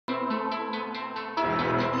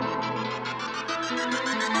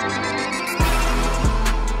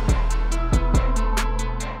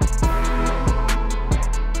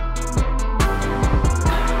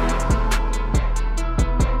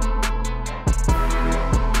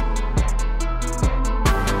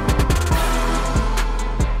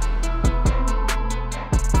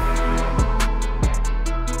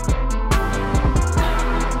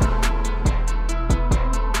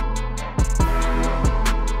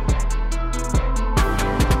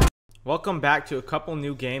Welcome back to a couple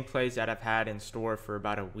new gameplays that I've had in store for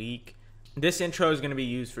about a week. This intro is going to be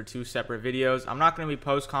used for two separate videos. I'm not going to be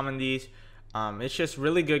post-commenting these. It's just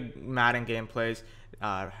really good Madden gameplays,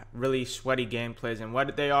 really sweaty gameplays, and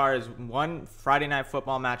what they are is one Friday Night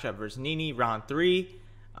Football matchup versus Nini, round 3.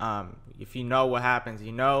 If you know what happens,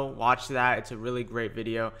 you know, watch that. It's a really great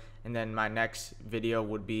video. And then my next video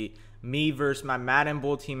would be me versus my Madden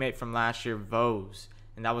Bull teammate from last year, VOHES.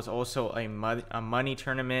 And that was also a money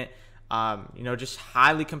tournament. You know, just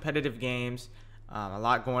highly competitive games. A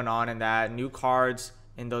lot going on in that. New cards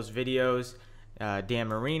in those videos. Dan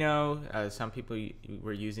Marino. Some people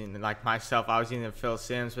were using, like myself, I was using Phil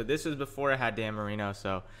Simms, but this was before I had Dan Marino.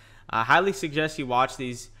 So I highly suggest you watch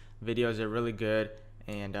these videos. They're really good.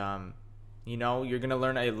 And, you know, you're going to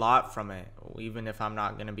learn a lot from it, even if I'm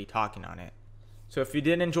not going to be talking on it. So if you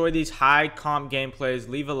did enjoy these high comp gameplays,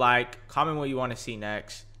 leave a like, comment what you want to see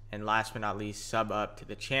next. And last but not least, sub up to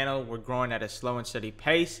the channel. We're growing at a slow and steady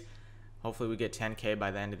pace. Hopefully we get 10K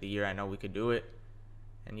by the end of the year. I know we could do it.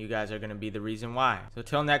 And you guys are going to be the reason why. So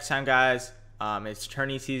till next time, guys, it's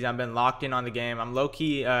tourney season. I've been locked in on the game. I'm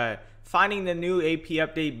low-key finding the new AP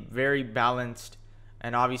update very balanced.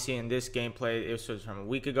 And obviously in this gameplay, it was from a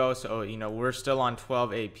week ago. So, you know, we're still on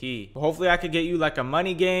 12 AP. Hopefully I could get you like a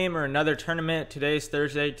money game or another tournament. Today is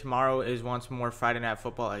Thursday. Tomorrow is once more Friday Night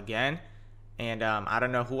Football again. And I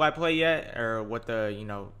don't know who I play yet or what the, you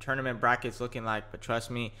know, tournament bracket's looking like. But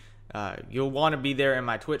trust me, you'll want to be there in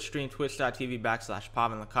my Twitch stream,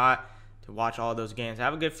 twitch.tv/Pavan Lakhat, to watch all those games. I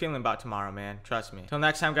have a good feeling about tomorrow, man. Trust me. Till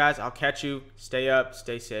next time, guys, I'll catch you. Stay up,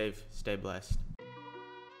 stay safe, stay blessed.